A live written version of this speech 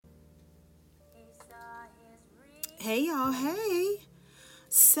Hey y'all, hey.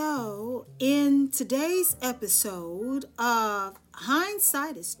 So, in today's episode of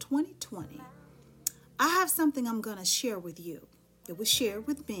Hindsight is 2020, I have something I'm going to share with you. It was shared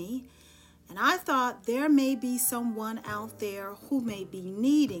with me, and I thought there may be someone out there who may be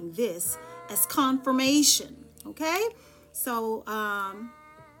needing this as confirmation, okay? So, I'm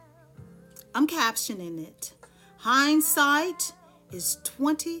captioning it. Hindsight is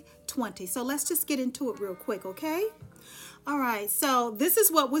 2020. So let's just get into it real quick, okay? All right, so this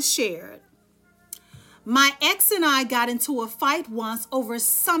is what was shared. My ex and I got into a fight once over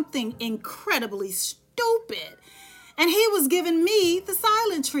something incredibly stupid, and he was giving me the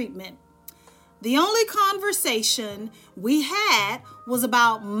silent treatment. The only conversation we had was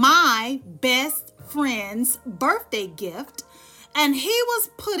about my best friend's birthday gift, and he was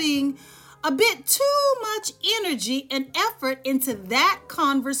putting a bit too much energy and effort into that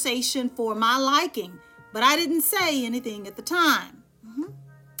conversation for my liking, but I didn't say anything at the time.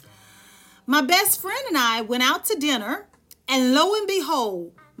 My best friend and I went out to dinner, and lo and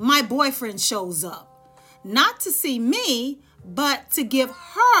behold, my boyfriend shows up. Not to see me, but to give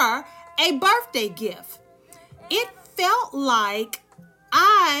her a birthday gift. It felt like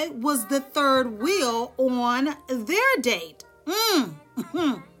I was the third wheel on their date.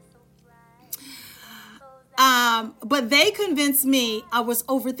 But they convinced me I was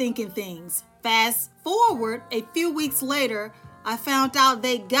overthinking things. Fast forward, a few weeks later, I found out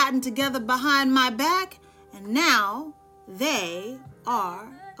they'd gotten together behind my back, and now they are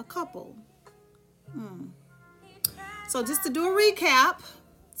a couple. So just to do a recap,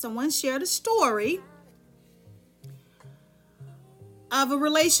 someone shared a story of a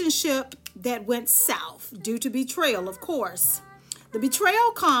relationship that went south due to betrayal, of course. The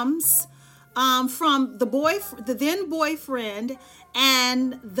betrayal comes from the then boyfriend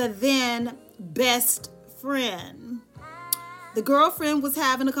and the then best friend. The girlfriend was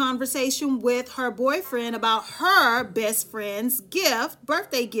having a conversation with her boyfriend about her best friend's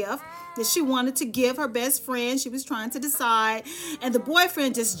birthday gift that she wanted to give her best friend. She was trying to decide, and the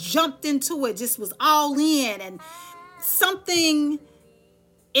boyfriend just jumped into it, just was all in, and something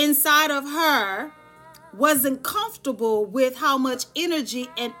inside of her wasn't comfortable with how much energy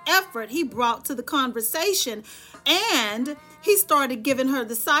and effort he brought to the conversation, and he started giving her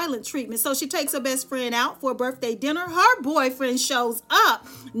the silent treatment. So she takes her best friend out for a birthday dinner. Her boyfriend shows up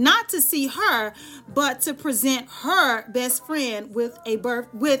not to see her, but to present her best friend with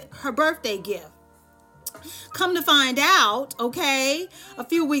her birthday gift. Come to find out, okay, a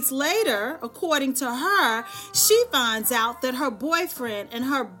few weeks later, according to her, she finds out that her boyfriend and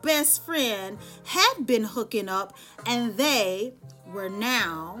her best friend had been hooking up, and they were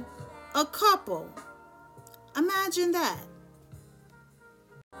now a couple. Imagine that.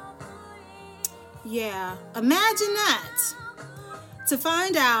 Yeah, imagine that. To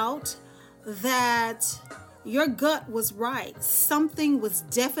find out that your gut was right. Something was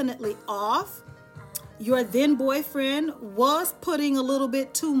definitely off. Your then boyfriend was putting a little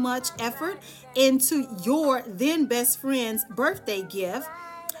bit too much effort into your then best friend's birthday gift,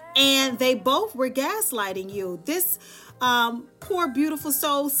 and they both were gaslighting you. This poor beautiful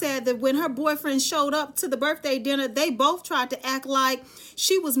soul said that when her boyfriend showed up to the birthday dinner, they both tried to act like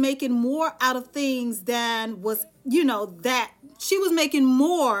she was making more out of things than was, that she was making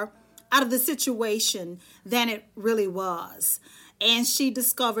more out of the situation than it really was. And she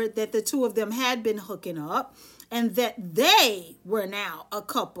discovered that the two of them had been hooking up and that they were now a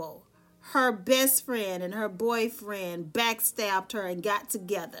couple. Her best friend and her boyfriend backstabbed her and got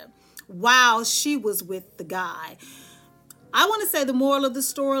together while she was with the guy. I want to say the moral of the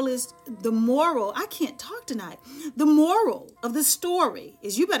story is the moral of the story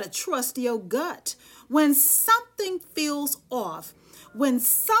is you better trust your gut. When something feels off, when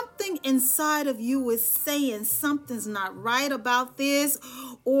something inside of you is saying something's not right about this,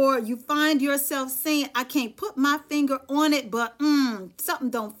 or you find yourself saying, I can't put my finger on it, but something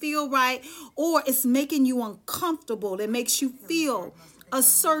don't feel right, or it's making you uncomfortable, it makes you feel a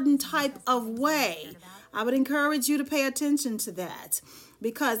certain type of way, I would encourage you to pay attention to that,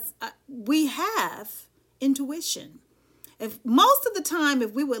 because we have intuition. Most of the time,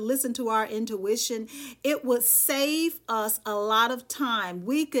 if we would listen to our intuition, it would save us a lot of time.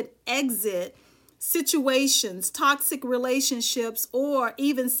 We could exit situations, toxic relationships, or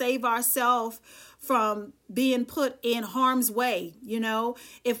even save ourselves from being put in harm's way.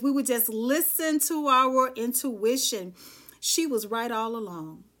 If we would just listen to our intuition. She was right all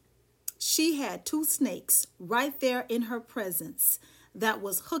along. She had two snakes right there in her presence that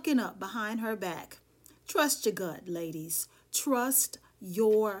was hooking up behind her back. Trust your gut, ladies. Trust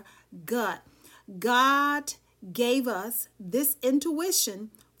your gut. God gave us this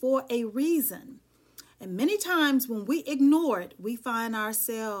intuition for a reason. And many times when we ignore it, we find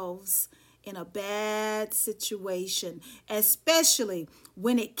ourselves in a bad situation, especially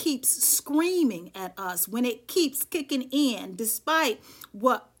when it keeps screaming at us, when it keeps kicking in, despite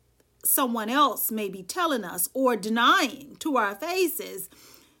what someone else may be telling us or denying to our faces.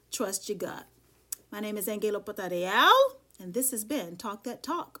 Trust your gut. My name is Angelo Potareal, and this has been Talk That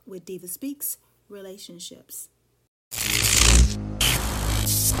Talk with Diva Speaks Relationships.